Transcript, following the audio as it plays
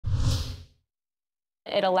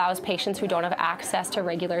It allows patients who don't have access to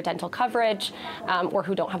regular dental coverage or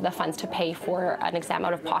who don't have the funds to pay for an exam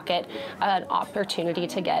out of pocket an opportunity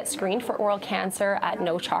to get screened for oral cancer at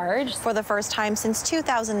no charge. For the first time since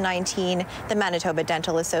 2019, the Manitoba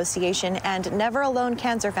Dental Association and Never Alone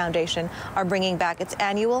Cancer Foundation are bringing back its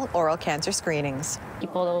annual oral cancer screenings.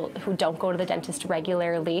 People who don't go to the dentist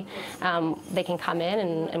regularly, they can come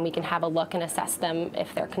in and we can have a look and assess them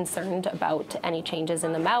if they're concerned about any changes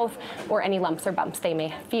in the mouth or any lumps or bumps they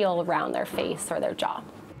may feel around their face or their jaw.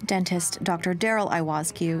 Dentist Dr. Daryl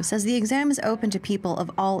Iwascu says the exam is open to people of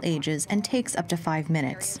all ages and takes up to 5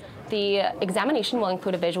 minutes. The examination will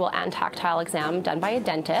include a visual and tactile exam done by a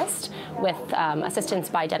dentist with assistance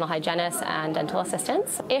by dental hygienists and dental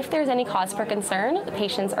assistants. If there's any cause for concern, the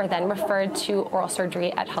patients are then referred to oral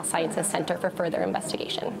surgery at Health Sciences Center for further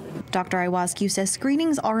investigation. Dr. Iwascu says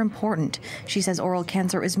screenings are important. She says oral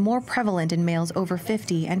cancer is more prevalent in males over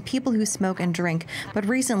 50 and people who smoke and drink, but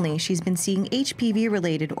recently she's been seeing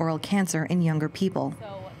HPV-related oral cancer in younger people.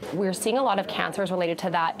 We're seeing a lot of cancers related to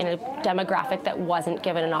that in a demographic that wasn't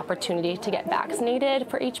given an opportunity to get vaccinated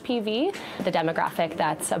for HPV. The demographic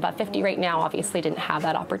that's above 50 right now obviously didn't have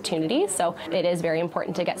that opportunity, so it is very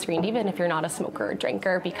important to get screened even if you're not a smoker or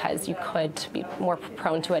drinker, because you could be more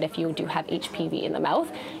prone to it if you do have HPV in the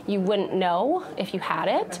mouth. You wouldn't know if you had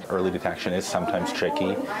it. Early detection is sometimes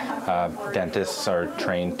tricky. Dentists are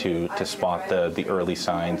trained to spot the early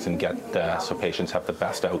signs and get so patients have the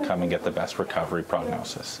best outcome and get the best recovery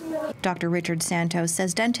prognosis. Dr. Richard Santos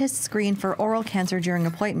says dentists screen for oral cancer during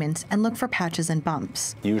appointments and look for patches and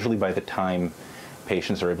bumps. Usually by the time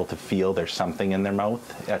patients are able to feel there's something in their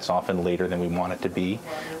mouth, that's often later than we want it to be.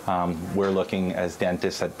 We're looking as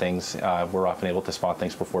dentists at things, we're often able to spot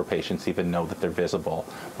things before patients even know that they're visible.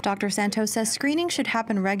 Dr. Santos says screening should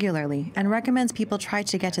happen regularly and recommends people try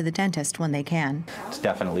to get to the dentist when they can. It's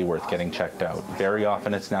definitely worth getting checked out. Very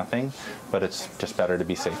often it's nothing, but it's just better to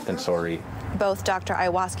be safe than sorry. Both Dr.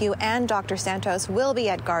 Iwascu and Dr. Santos will be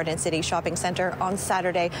at Garden City Shopping Center on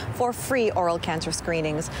Saturday for free oral cancer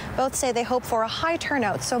screenings. Both say they hope for a high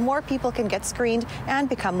turnout so more people can get screened and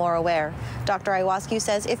become more aware. Dr. Iwascu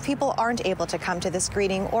says if people aren't able to come to the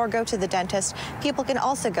screening or go to the dentist, people can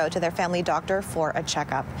also go to their family doctor for a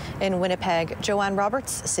checkup. In Winnipeg, Joanne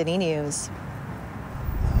Roberts, City News.